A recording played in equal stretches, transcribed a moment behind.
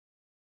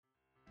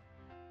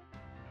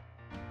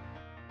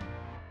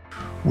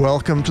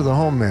Welcome to the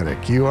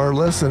HomeMedic. You are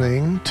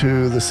listening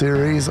to the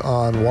series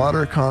on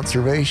water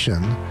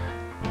conservation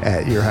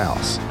at your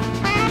house.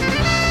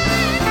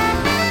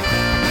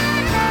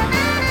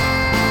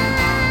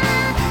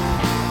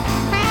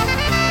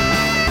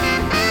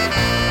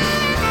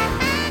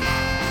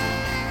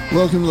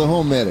 Welcome to the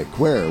HomeMedic,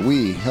 where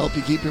we help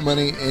you keep your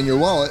money in your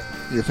wallet,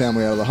 your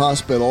family out of the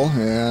hospital,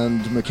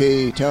 and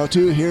McKay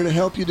Tautu here to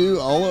help you do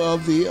all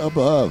of the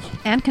above.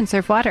 And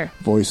conserve water.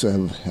 Voice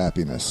of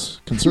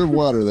happiness. Conserve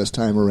water this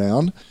time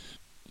around.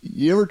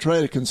 You ever try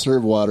to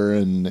conserve water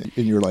in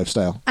your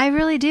lifestyle? I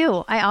really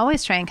do. I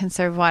always try and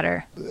conserve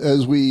water.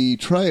 As we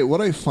try it, what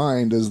I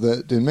find is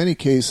that in many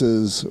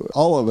cases,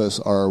 all of us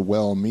are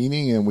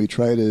well-meaning and we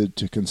try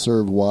to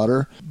conserve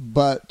water,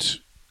 but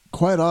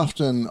quite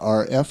often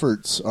our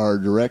efforts are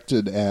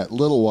directed at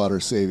little water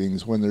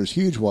savings when there's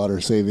huge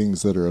water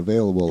savings that are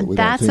available that we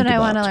don't think about. That's what I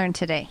want to learn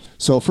today.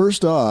 So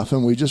first off,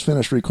 and we just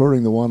finished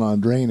recording the one on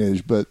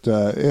drainage, but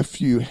if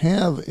you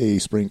have a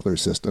sprinkler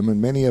system,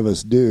 and many of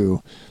us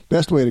do,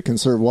 best way to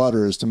conserve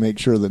water is to make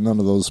sure that none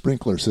of those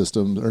sprinkler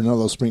systems or none of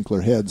those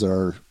sprinkler heads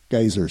are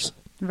geysers.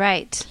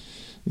 Right.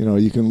 You know,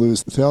 you can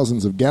lose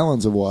thousands of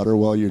gallons of water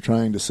while you're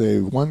trying to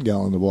save 1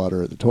 gallon of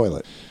water at the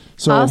toilet.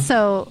 So,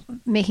 also,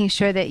 making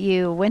sure that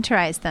you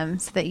winterize them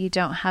so that you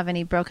don't have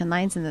any broken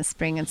lines in the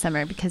spring and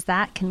summer, because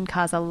that can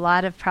cause a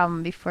lot of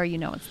problem before you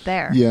know it's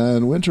there. Yeah,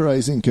 and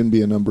winterizing can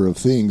be a number of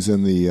things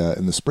in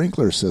the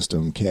sprinkler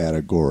system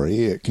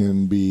category. It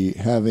can be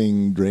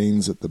having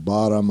drains at the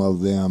bottom of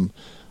them,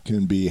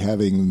 can be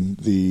having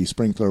the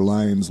sprinkler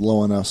lines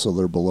low enough so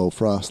they're below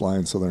frost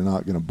line so they're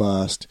not going to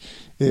bust.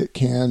 It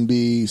can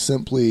be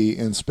simply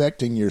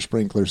inspecting your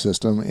sprinkler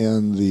system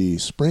in the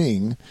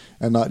spring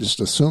and not just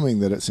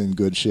assuming that it's in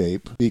good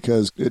shape,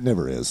 because it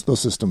never is. Those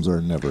systems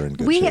are never in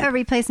good shape. We are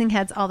replacing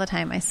heads all the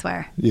time, I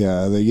swear.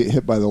 Yeah, they get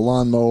hit by the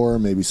lawnmower.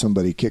 Maybe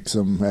somebody kicks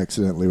them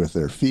accidentally with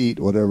their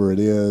feet, whatever it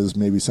is.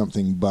 Maybe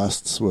something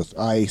busts with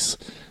ice.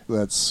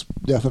 That's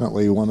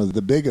definitely one of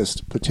the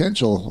biggest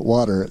potential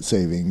water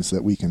savings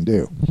that we can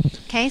do.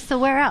 Okay, so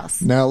where else?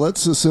 Now,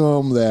 let's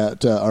assume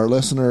that our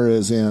listener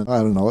is in, I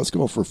don't know, let's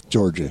go for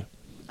Georgia.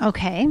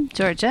 Okay,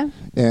 Georgia.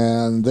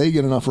 And they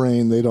get enough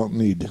rain, they don't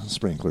need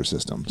sprinkler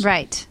systems.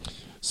 Right.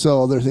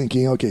 So they're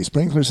thinking, okay,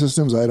 sprinkler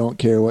systems, I don't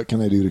care. What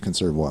can I do to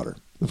conserve water?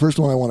 The first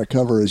one I want to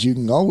cover is you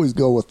can always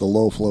go with the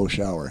low-flow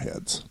shower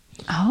heads.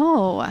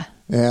 Oh.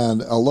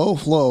 And a low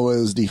flow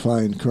is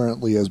defined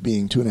currently as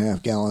being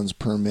 2.5 gallons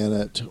per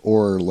minute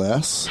or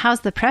less.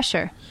 How's the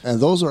pressure? And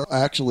those are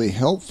actually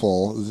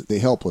helpful. They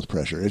help with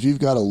pressure. If you've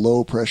got a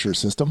low pressure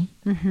system,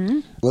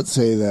 let's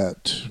say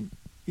that,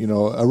 you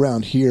know,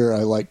 around here,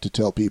 I like to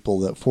tell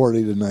people that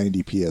 40 to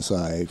 90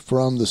 PSI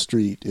from the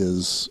street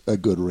is a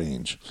good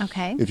range.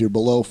 Okay. If you're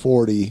below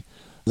 40,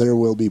 there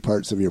will be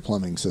parts of your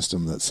plumbing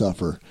system that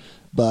suffer.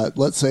 But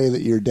let's say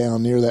that you're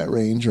down near that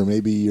range, or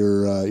maybe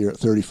you're at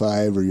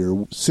 35, or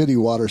your city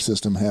water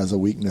system has a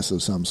weakness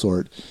of some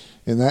sort.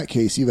 In that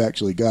case, you've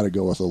actually got to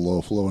go with a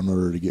low flow in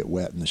order to get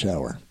wet in the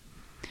shower.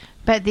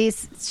 But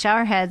these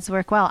shower heads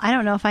work well. I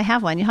don't know if I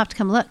have one. You'll have to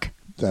come look.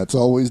 That's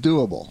always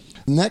doable.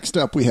 Next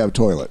up, we have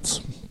toilets.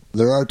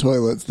 There are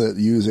toilets that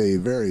use a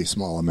very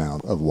small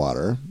amount of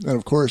water. And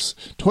of course,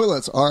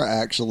 toilets are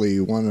actually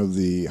one of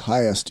the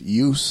highest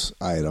use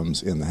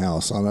items in the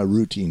house on a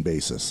routine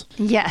basis.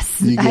 Yes,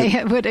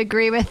 I would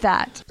agree with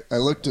that. I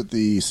looked at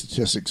the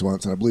statistics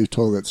once, and I believe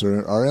toilets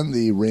are in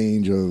the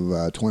range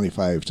of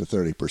 25 to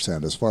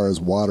 30% as far as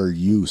water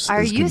use is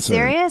concerned. Are you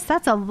serious?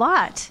 That's a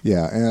lot.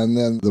 Yeah, and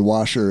then the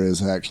washer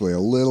is actually a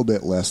little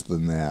bit less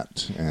than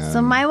that. And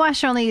so my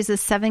washer only uses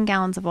 7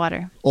 gallons of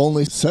water.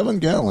 Only 7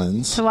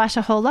 gallons? To wash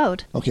a whole load.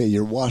 Okay,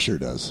 your washer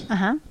does.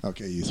 Uh-huh.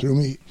 Okay, you threw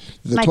me.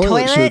 My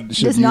toilet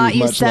does not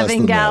use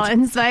 7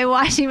 gallons. My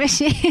washing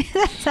machine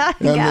is 7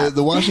 gallons.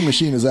 The washing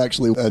machine is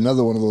actually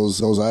another one of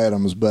those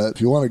items, but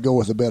if you want to go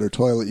with a better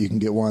toilet, you can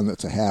get one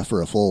that's a half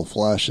or a full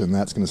flush, and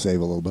that's going to save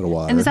a little bit of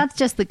water. And that's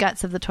just the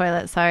guts of the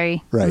toilet.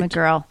 Sorry, right. I'm a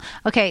girl.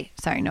 Okay,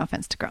 sorry, no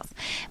offense to girls.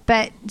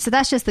 But so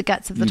that's just the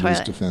guts of the toilet. You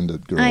just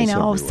offended girls I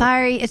know, everywhere.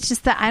 sorry. It's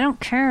just that I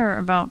don't care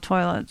about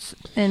toilets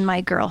in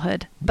my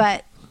girlhood,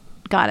 but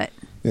got it.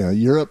 Yeah,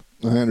 Europe,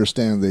 I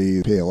understand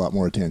they pay a lot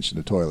more attention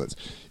to toilets.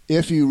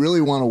 If you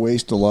really want to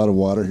waste a lot of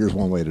water, here's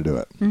one way to do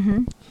it.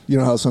 Mm-hmm. You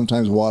know how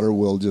sometimes water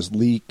will just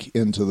leak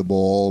into the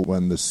bowl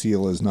when the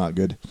seal is not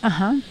good?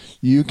 Uh-huh.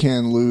 You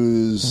can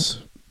lose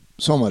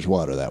so much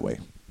water that way.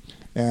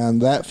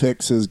 And that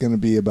fix is going to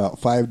be about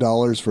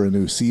 $5 for a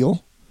new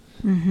seal,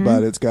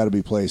 but it's got to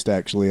be placed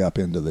actually up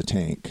into the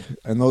tank.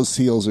 And those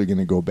seals are going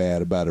to go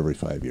bad about every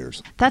 5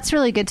 years. That's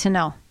really good to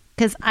know,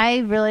 because I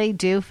really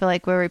do feel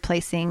like we're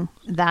replacing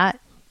that.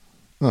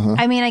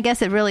 I mean, I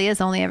guess it really is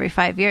only every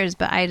 5 years,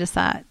 but I just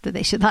thought that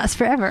they should last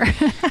forever.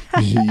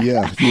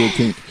 Yeah, you would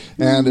think.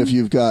 And if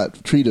you've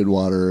got treated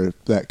water,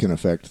 that can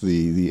affect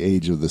the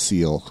age of the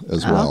seal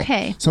as well.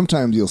 Okay.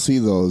 Sometimes you'll see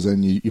those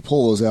and you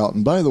pull those out.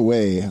 And by the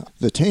way,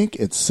 the tank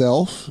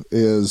itself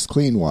is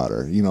clean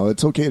water. You know,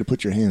 it's okay to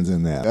put your hands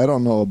in that. I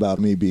don't know about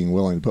me being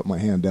willing to put my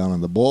hand down in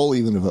the bowl,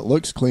 even if it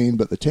looks clean,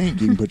 but the tank,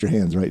 you can put your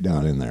hands right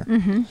down in there.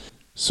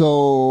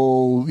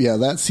 So, yeah,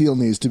 that seal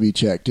needs to be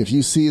checked. If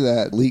you see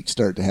that leak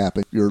start to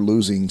happen, you're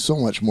losing so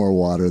much more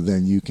water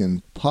than you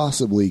can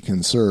possibly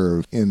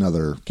conserve in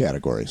other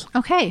categories.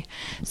 Okay.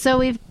 So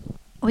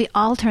we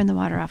all turn the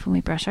water off when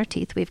we brush our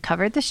teeth. We've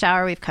covered the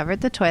shower. We've covered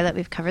the toilet.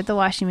 We've covered the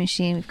washing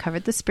machine. We've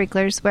covered the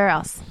sprinklers. Where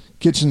else?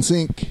 Kitchen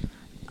sink.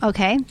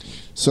 Okay.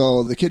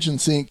 So the kitchen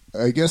sink,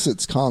 I guess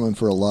it's common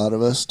for a lot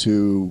of us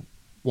to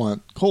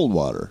want cold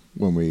water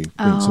when we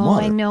drink some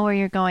water. I know where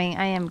you're going.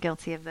 I am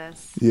guilty of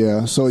this.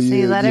 Yeah, so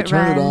you let it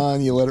turn run. it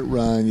on, you let it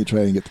run, you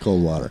try and get the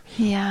cold water.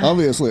 Yeah.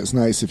 Obviously, it's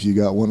nice if you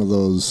got one of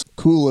those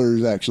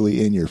coolers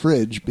actually in your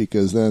fridge,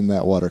 because then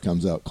that water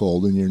comes out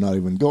cold and you're not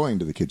even going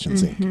to the kitchen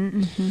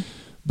sink.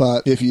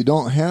 But if you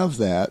don't have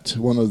that,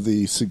 one of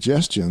the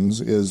suggestions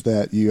is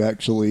that you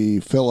actually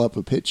fill up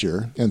a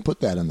pitcher and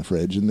put that in the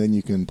fridge, and then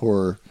you can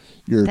pour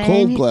your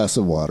cold glass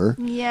of water.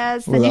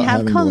 Yes, then you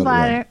have cold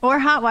water or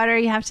hot water.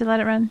 You have to let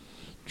it run.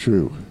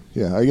 True.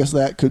 Yeah, I guess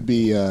that could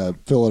be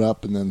fill it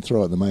up and then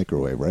throw it in the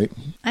microwave, right?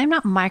 I'm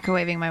not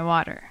microwaving my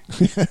water.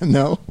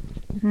 No?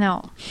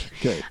 No.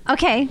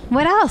 Okay,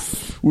 what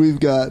else? We've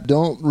got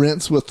don't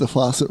rinse with the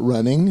faucet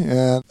running,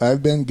 and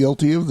I've been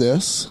guilty of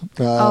this.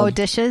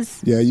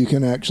 Dishes? Yeah, you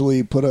can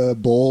actually put a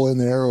bowl in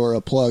there or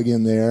a plug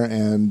in there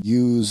and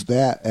use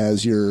that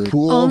as your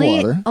pool of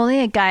water. Only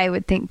a guy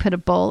would think put a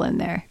bowl in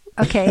there.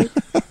 Okay.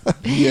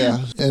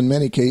 Yeah. In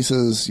many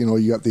cases,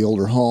 you got the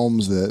older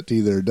homes that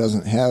either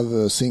doesn't have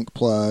a sink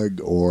plug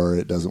or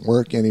it doesn't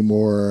work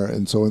anymore.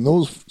 And so in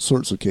those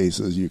sorts of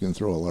cases, you can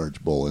throw a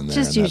large bowl in there.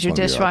 Just use your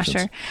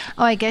dishwasher.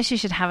 I guess you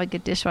should have a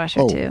good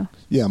dishwasher too.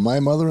 Yeah.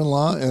 My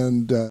mother-in-law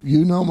and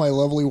my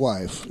lovely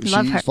wife.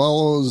 Love her. She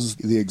follows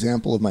the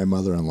example of my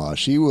mother-in-law.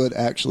 She would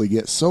actually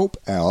get soap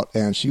out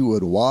and she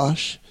would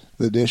wash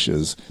the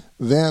dishes,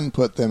 then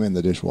put them in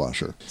the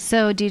dishwasher.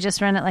 So do you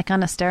just run it like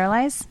on a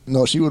sterilize?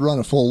 No, she would run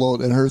a full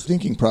load, and her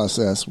thinking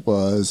process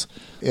was,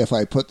 if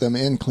I put them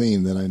in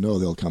clean, then I know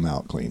they'll come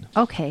out clean.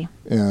 Okay.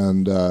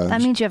 And that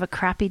means you have a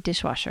crappy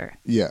dishwasher.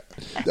 Yeah.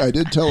 I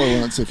did tell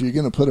her once, if you're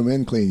going to put them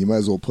in clean, you might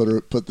as well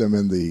put them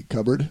in the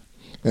cupboard.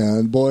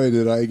 And boy,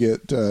 did I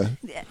get...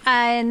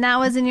 and that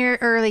was in your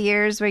early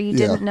years where you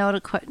didn't know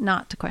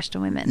not to question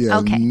women. Yeah,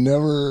 okay.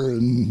 Never...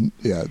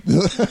 Yeah.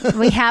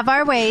 We have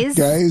our ways.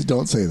 Guys,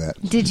 don't say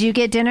that. Did you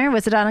get dinner?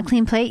 Was it on a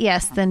clean plate?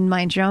 Yes, then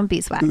mind your own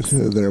beeswax.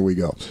 There we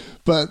go.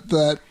 But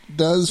that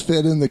does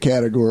fit in the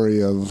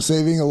category of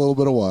saving a little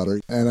bit of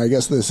water. And I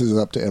guess this is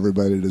up to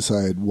everybody to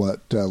decide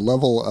what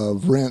level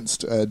of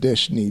rinsed a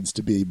dish needs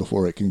to be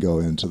before it can go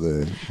into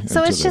the...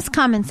 So it's just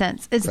common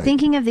sense. It's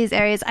thinking of these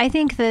areas. I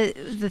think the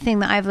thing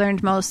that I've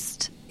learned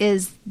most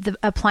is the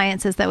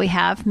appliances that we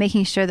have,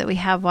 making sure that we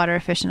have water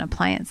efficient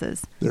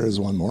appliances. There is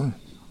one more.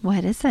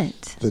 What is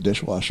it? The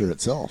dishwasher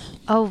itself.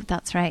 Oh,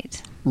 that's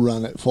right.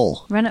 Run it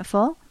full. Run it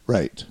full?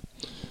 Right.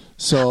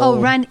 So,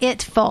 run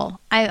it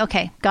full.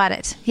 Okay, got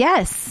it.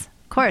 Yes,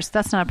 of course.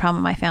 That's not a problem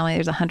in my family.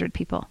 There's 100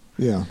 people.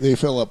 Yeah, they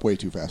fill up way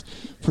too fast.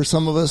 For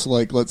some of us,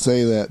 like let's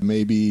say that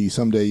maybe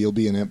someday you'll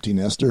be an empty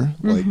nester,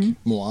 like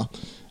moi,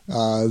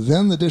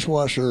 then the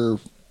dishwasher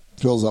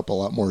fills up a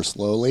lot more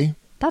slowly.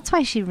 That's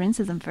why she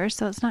rinses them first,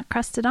 so it's not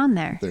crusted on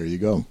there. There you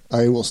go.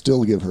 I will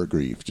still give her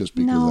grief just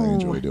because I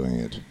enjoy doing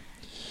it.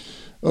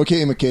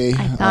 Okay, McKay.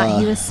 I thought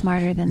he was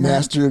smarter than that.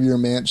 Master of your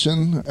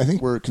mansion. I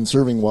think we're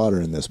conserving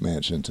water in this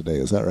mansion today.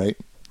 Is that right?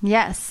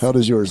 Yes. How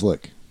does yours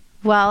look?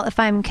 Well, if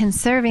I'm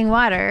conserving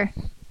water,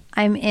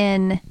 I'm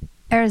in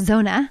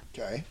Arizona.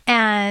 Okay.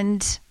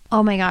 And,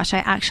 oh my gosh, I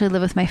actually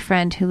live with my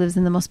friend who lives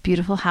in the most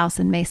beautiful house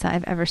in Mesa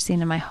I've ever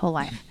seen in my whole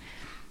life.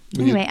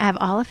 Anyway, I have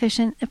all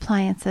efficient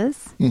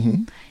appliances.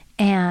 Mm-hmm.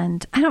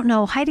 And I don't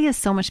know, Heidi is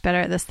so much better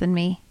at this than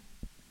me.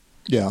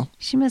 Yeah.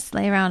 She must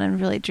lay around and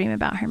really dream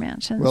about her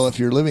mansions. Well, if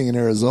you're living in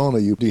Arizona,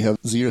 do you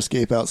have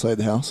xeriscape outside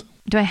the house?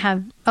 Do I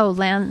have,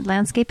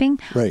 landscaping?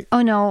 Right.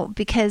 Oh, no,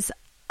 because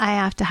I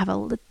have to have a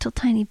little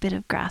tiny bit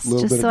of grass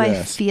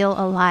I feel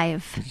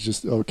alive.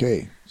 Just,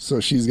 okay. So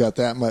she's got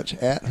that much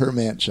at her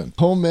mansion.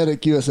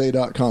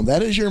 HomeMedicUSA.com.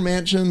 That is your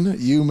mansion.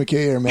 You,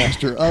 McKay, are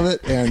master of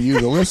it. And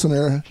you, the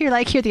listener. You're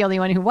the only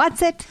one who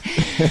wants it.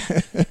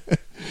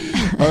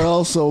 Are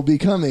also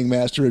becoming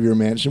master of your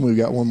mansion. We've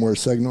got one more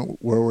segment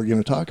where we're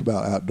going to talk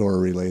about outdoor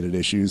related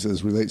issues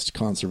as relates to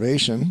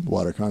conservation,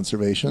 water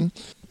conservation.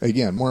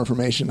 Again, more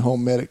information,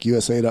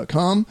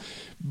 HomeMedicUSA.com.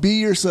 Be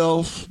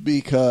yourself,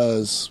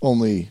 because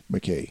only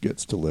McKay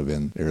gets to live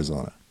in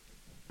Arizona.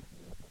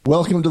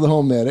 Welcome to the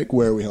Home Medic,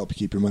 where we help you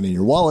keep your money in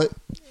your wallet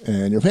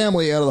and your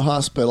family out of the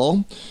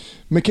hospital.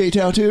 McKay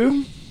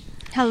Tautu.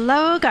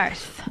 Hello,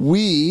 Garth.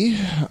 We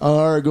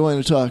are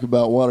going to talk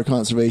about water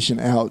conservation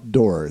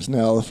outdoors.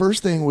 Now, the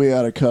first thing we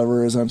ought to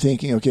cover is I'm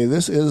thinking, okay,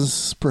 this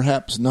is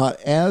perhaps not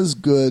as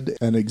good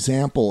an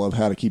example of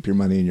how to keep your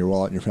money in your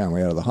wallet and your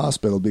family out of the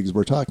hospital, because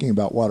we're talking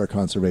about water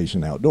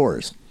conservation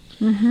outdoors.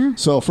 Mm-hmm.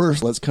 So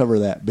first, let's cover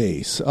that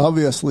base.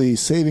 Obviously,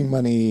 saving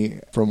money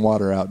from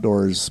water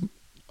outdoors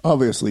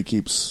obviously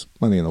keeps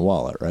money in the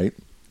wallet, right?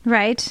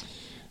 Right.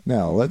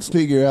 Now, let's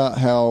figure out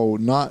how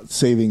not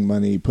saving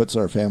money puts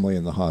our family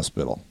in the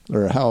hospital,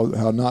 or how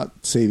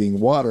not saving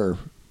water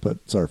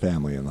puts our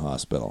family in the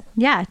hospital.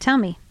 Yeah, tell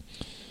me.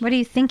 What are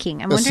you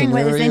thinking? I'm wondering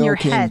what is in your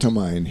came head. to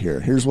mind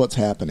here. Here's what's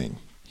happening.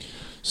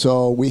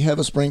 So we have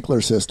a sprinkler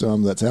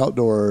system that's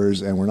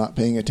outdoors, and we're not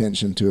paying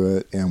attention to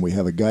it, and we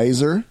have a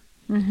geyser.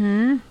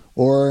 Mm-hmm.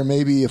 Or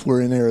maybe if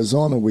we're in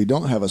Arizona, we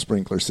don't have a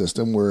sprinkler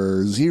system.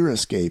 We're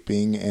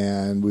xeriscaping,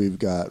 and we've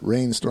got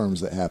rainstorms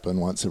that happen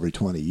once every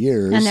 20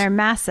 years. And they're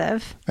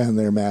massive. And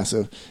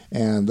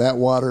that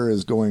water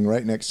is going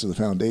right next to the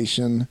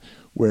foundation,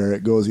 where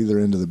it goes either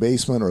into the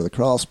basement or the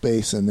crawl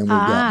space, and then we've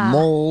got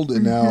mold,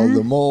 and now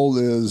the mold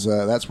is,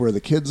 that's where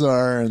the kids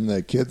are, and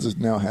the kids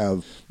now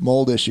have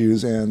mold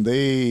issues, and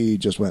they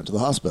just went to the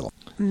hospital.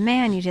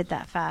 Man, you did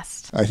that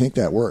fast. I think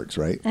that works,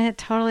 right? It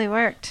totally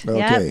worked.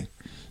 Okay. Yep.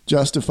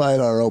 Justified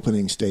our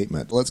opening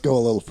statement. Let's go a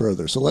little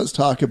further. So let's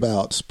talk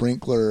about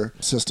sprinkler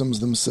systems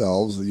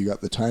themselves. You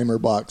got the timer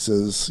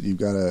boxes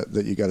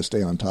that you got to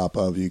stay on top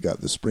of. You got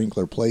the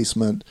sprinkler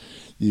placement.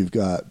 You've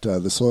got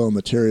the soil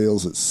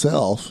materials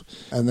itself,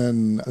 and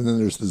then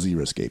there's the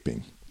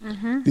xeriscaping.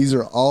 Mm-hmm. These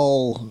are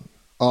all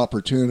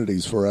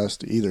opportunities for us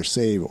to either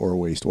save or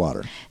waste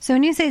water. So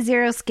when you say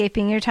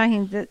xeriscaping, you're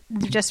talking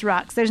just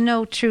rocks. There's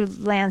no true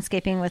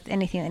landscaping with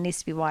anything that needs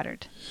to be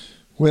watered.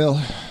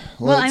 Well,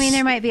 I mean,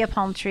 there might be a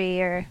palm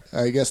tree or...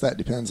 I guess that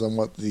depends on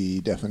what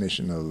the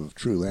definition of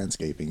true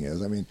landscaping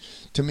is. I mean,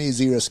 to me,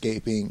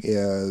 xeriscaping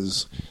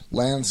is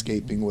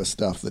landscaping with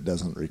stuff that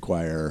doesn't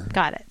require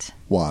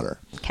water.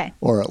 Okay.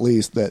 Or at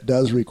least that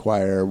does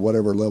require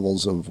whatever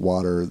levels of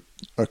water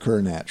occur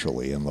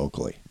naturally and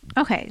locally.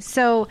 Okay,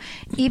 so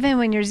even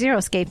when you're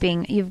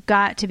xeriscaping, you've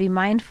got to be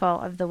mindful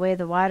of the way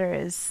the water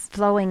is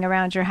flowing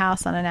around your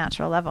house on a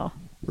natural level.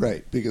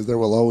 Right, because there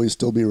will always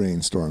still be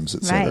rainstorms,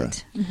 etc.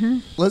 Right. Mm-hmm.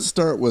 Let's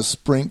start with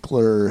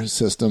sprinkler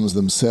systems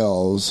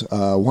themselves.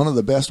 One of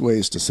the best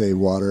ways to save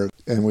water,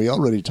 and we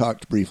already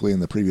talked briefly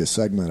in the previous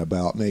segment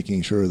about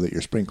making sure that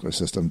your sprinkler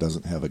system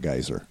doesn't have a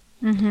geyser.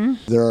 Mm-hmm.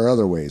 There are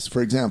other ways.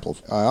 For example,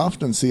 I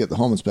often see at the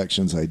home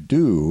inspections I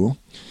do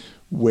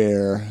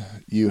where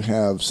you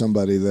have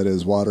somebody that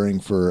is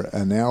watering for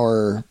an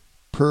hour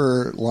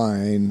per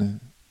line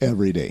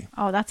every day.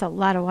 Oh, that's a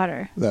lot of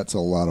water. That's a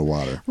lot of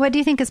water. What do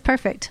you think is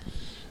perfect?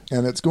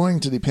 And it's going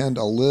to depend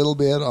a little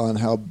bit on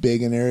how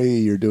big an area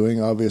you're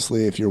doing.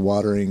 Obviously, if you're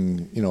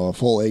watering, a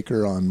full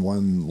acre on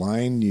one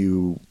line,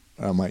 you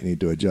might need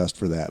to adjust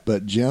for that.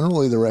 But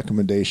generally, the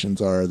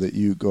recommendations are that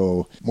you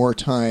go more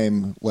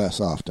time, less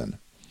often.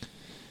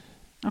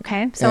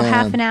 Okay, so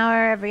half an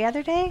hour every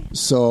other day?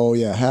 So,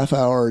 yeah, half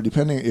hour,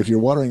 depending, if you're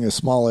watering a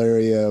small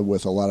area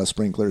with a lot of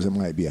sprinklers, it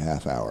might be a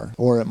half hour.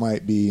 Or it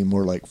might be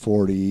more like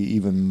 40,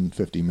 even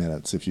 50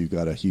 minutes if you've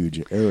got a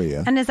huge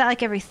area. And is that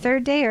like every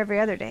third day or every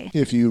other day?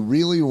 If you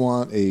really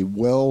want a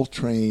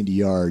well-trained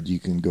yard, you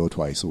can go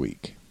twice a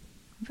week.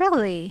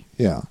 Really?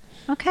 Yeah.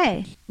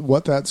 Okay.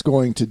 What that's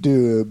going to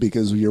do,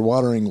 because you're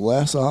watering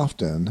less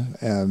often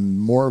and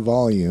more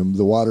volume,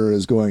 the water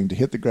is going to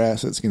hit the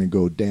grass, it's going to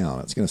go down.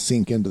 It's going to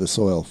sink into the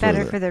soil further.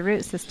 Better for the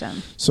root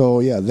system. So,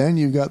 yeah, then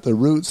you've got the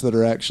roots that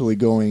are actually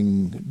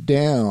going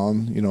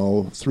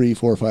down, 3,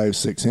 4, 5,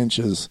 6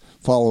 inches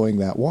following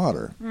that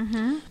water.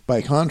 Mm-hmm.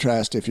 By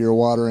contrast, if you're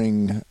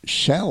watering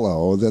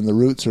shallow, then the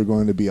roots are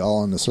going to be all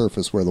on the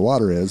surface where the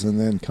water is, and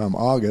then come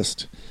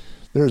August,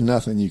 there's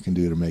nothing you can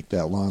do to make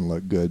that lawn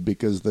look good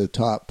because the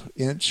top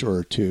inch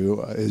or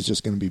two is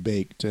just going to be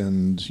baked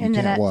and you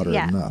can't water it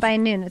enough. By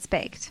noon it's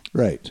baked.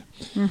 Right.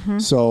 Mm-hmm.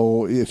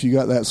 So if you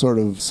got that sort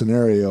of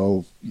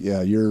scenario,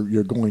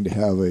 you're going to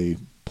have a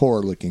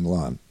poor looking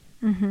lawn.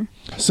 Mm-hmm.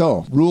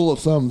 So rule of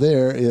thumb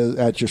there is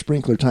at your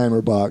sprinkler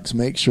timer box,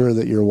 make sure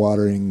that you're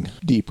watering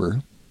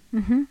deeper,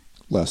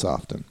 less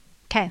often.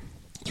 Okay.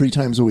 3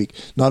 times a week.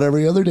 Not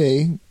every other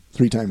day,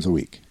 3 times a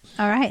week.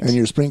 All right. And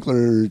your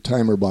sprinkler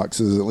timer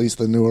boxes, at least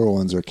the newer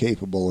ones, are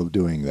capable of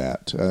doing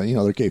that.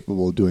 They're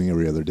capable of doing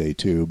every other day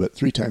too, but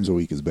 3 times a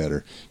week is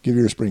better. Give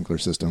your sprinkler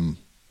system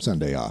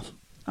Sunday off.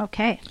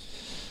 Okay.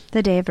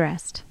 The day of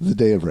rest. The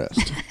day of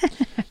rest.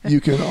 You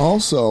can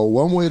also,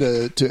 one way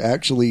to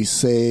actually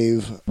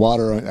save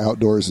water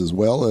outdoors as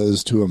well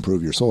is to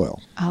improve your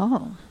soil.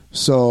 Oh.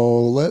 So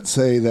let's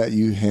say that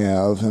you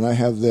have, and I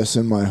have this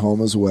in my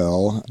home as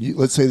well,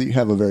 let's say that you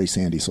have a very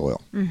sandy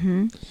soil.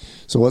 Mm-hmm.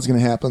 So what's going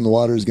to happen, the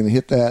water is going to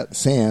hit that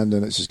sand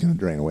and it's just going to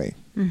drain away.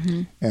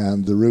 Mm-hmm.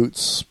 And the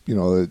roots,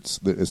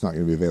 it's not going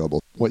to be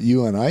available. What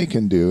you and I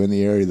can do in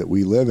the area that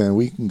we live in,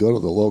 we can go to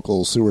the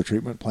local sewer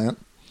treatment plant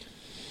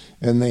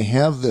and they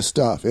have this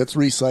stuff. It's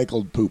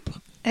recycled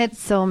poop. It's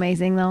so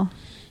amazing though.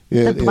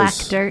 The black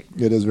dirt.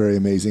 It is very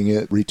amazing.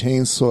 It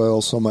retains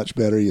soil so much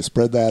better. You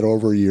spread that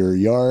over your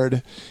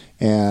yard,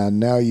 and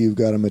now you've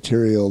got a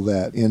material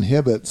that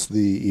inhibits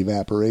the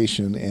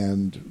evaporation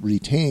and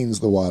retains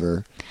the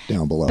water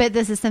down below. But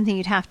this is something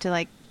you'd have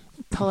to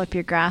pull up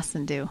your grass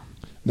and do.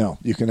 No,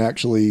 you can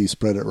actually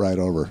spread it right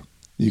over.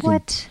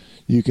 What?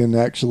 You can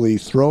actually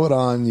throw it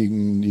on. You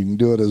can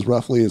do it as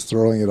roughly as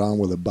throwing it on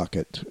with a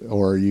bucket,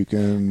 or you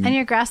can. And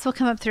your grass will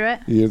come up through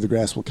it? Yeah, the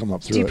grass will come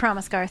up through it. Do you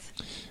promise, Garth?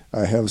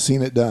 I have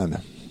seen it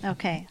done.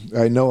 Okay.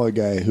 I know a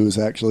guy who's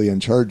actually in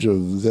charge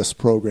of this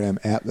program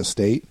at the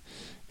state,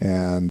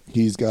 And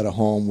he's got a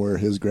home where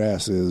his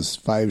grass is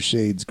 5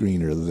 shades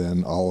greener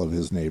than all of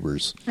his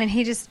neighbors. And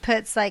he just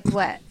puts like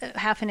what,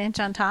 half an inch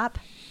on top?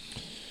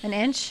 An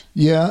inch?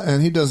 Yeah,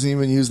 and he doesn't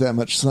even use that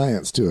much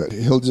science to it.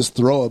 He'll just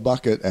throw a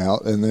bucket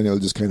out and then he'll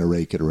just kind of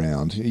rake it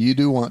around. You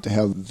do want to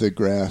have the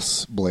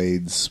grass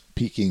blades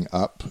peeking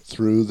up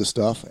through the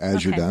stuff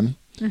as you're done.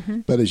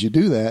 Mm-hmm. But as you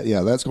do that,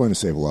 yeah, that's going to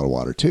save a lot of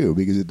water too,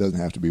 because it doesn't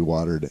have to be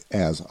watered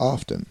as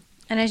often.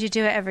 And as you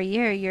do it every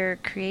year, you're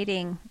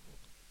creating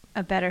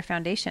a better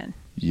foundation.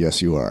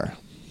 Yes, you are.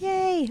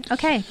 Yay.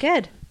 Okay,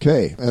 good.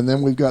 Okay, and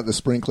then we've got the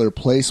sprinkler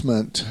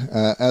placement.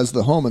 As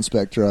the home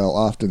inspector, I'll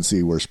often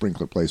see where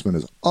sprinkler placement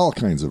is all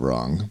kinds of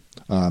wrong.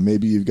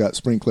 Maybe you've got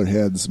sprinkler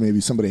heads.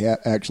 Maybe somebody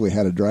actually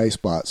had a dry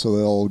spot, so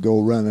they'll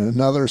go run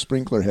another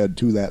sprinkler head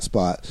to that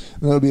spot.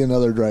 And there'll be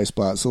another dry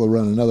spot, so they'll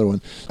run another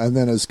one. And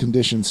then as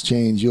conditions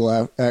change,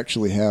 you'll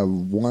actually have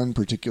one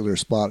particular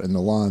spot in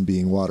the lawn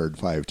being watered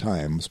 5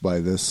 times by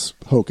this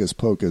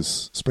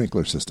hocus-pocus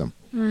sprinkler system.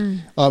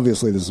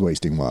 Obviously, this is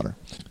wasting water.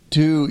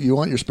 2, you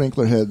want your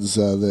sprinkler heads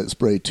that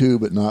spray to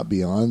but not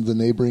beyond the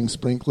neighboring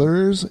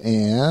sprinklers.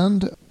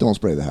 And don't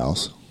spray the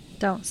house.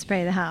 Don't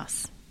spray the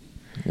house.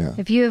 Yeah.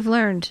 If you have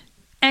learned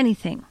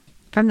anything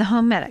from the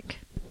HomeMedic,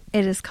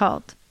 it is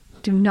called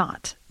do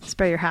not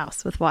spray your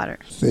house with water.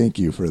 Thank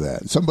you for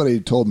that.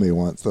 Somebody told me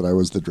once that I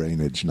was the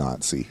drainage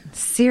Nazi.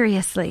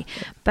 Seriously.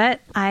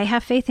 But I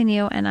have faith in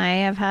you, and I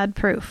have had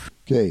proof.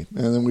 Okay,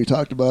 and then we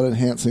talked about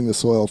enhancing the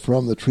soil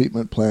from the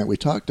treatment plant. We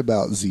talked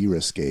about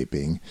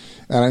xeriscaping.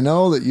 And I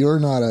know that you're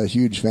not a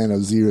huge fan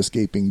of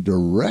xeriscaping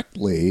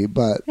directly,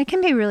 but it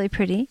can be really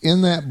pretty.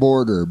 In that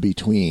border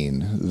between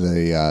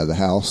the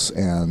house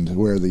and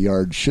where the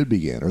yard should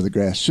begin, or the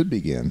grass should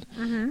begin,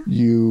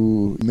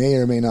 you may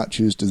or may not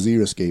choose to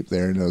xeriscape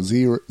there. No,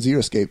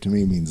 xeriscape to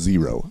me means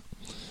 0.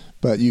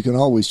 But you can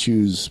always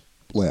choose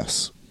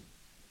less.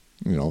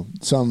 You know,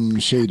 some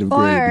shade of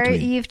gray or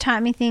between. You've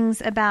taught me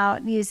things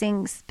about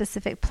using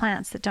specific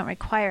plants that don't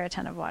require a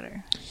ton of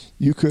water.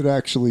 You could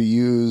actually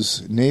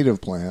use native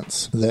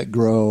plants that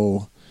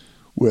grow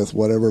with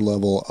whatever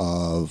level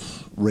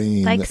of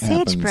rain like that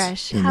happens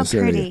sagebrush. in How this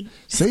area. pretty.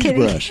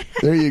 Sagebrush.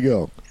 There you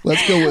go.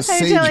 Let's go with I'm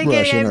sagebrush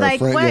totally in our like,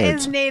 front what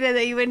yards. is native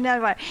that you wouldn't know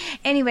about?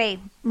 Anyway,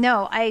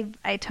 no, I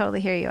totally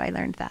hear you. I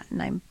learned that,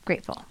 and I'm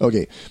grateful.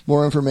 Okay.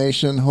 More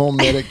information,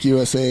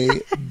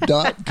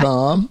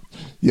 HomeMedicUSA.com.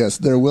 Yes,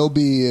 there will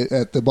be,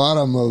 at the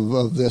bottom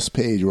of this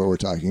page where we're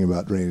talking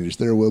about drainage,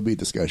 there will be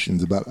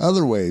discussions about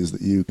other ways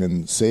that you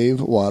can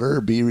save water,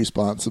 be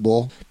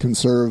responsible,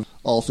 conserve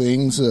all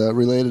things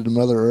related to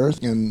Mother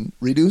Earth, and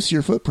reduce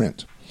your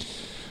footprint.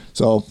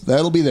 So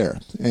that'll be there,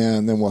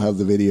 and then we'll have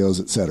the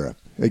videos, etc.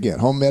 Again,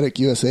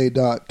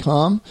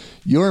 HomeMedicUSA.com.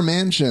 Your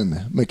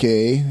mansion,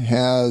 McKay,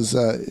 has,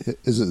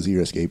 is it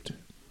xeriscaped?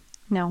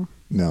 No.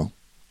 No.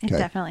 It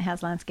definitely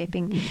has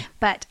landscaping.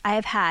 But I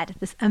have had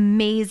this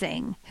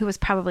amazing, who was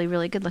probably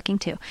really good looking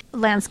too,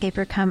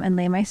 landscaper come and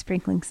lay my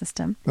sprinkling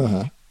system.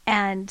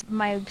 And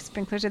my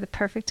sprinklers are the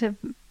perfect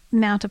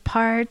amount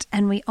apart,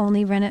 and we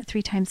only run it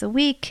 3 times a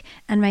week,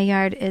 and my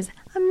yard is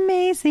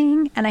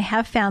amazing. And I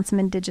have found some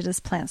indigenous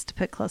plants to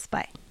put close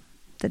by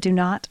that do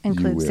not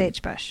include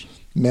sagebrush.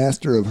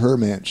 Master of her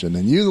mansion.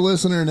 And you, the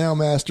listener, now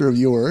master of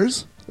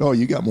yours. Oh,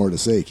 you got more to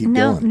say. Keep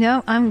going.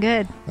 No, I'm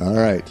good. All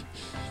right.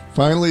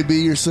 Finally, be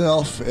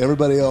yourself.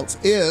 Everybody else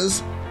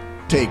is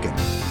taken.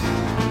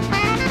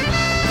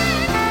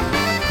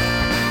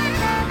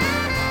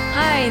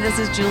 Hi, this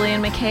is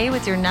Julian McKay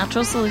with your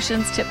Natural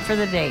Solutions tip for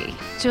the day.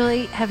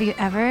 Julie, have you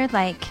ever,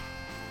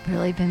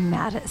 really been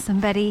mad at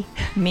somebody?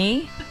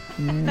 Me?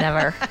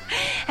 Never.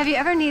 Have you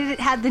ever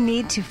had the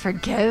need to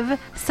forgive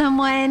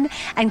someone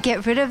and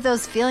get rid of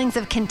those feelings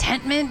of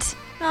contentment?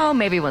 Oh,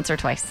 maybe once or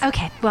twice.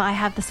 Okay, well, I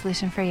have the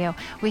solution for you.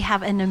 We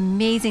have an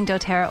amazing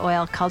doTERRA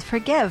oil called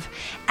Forgive.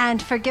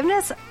 And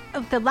forgiveness,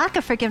 the lack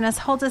of forgiveness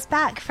holds us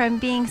back from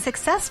being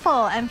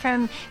successful and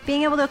from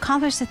being able to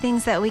accomplish the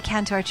things that we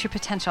can to our true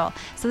potential.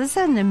 So this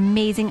is an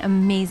amazing,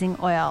 amazing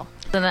oil.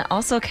 And it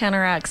also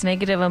counteracts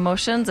negative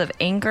emotions of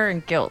anger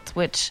and guilt,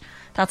 which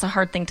that's a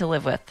hard thing to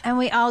live with. And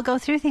we all go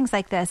through things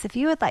like this. If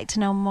you would like to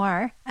know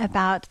more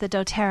about the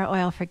doTERRA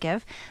oil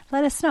Forgive,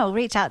 let us know.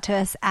 Reach out to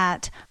us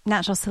at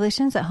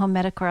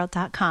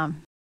naturalsolutions@homemedicworld.com.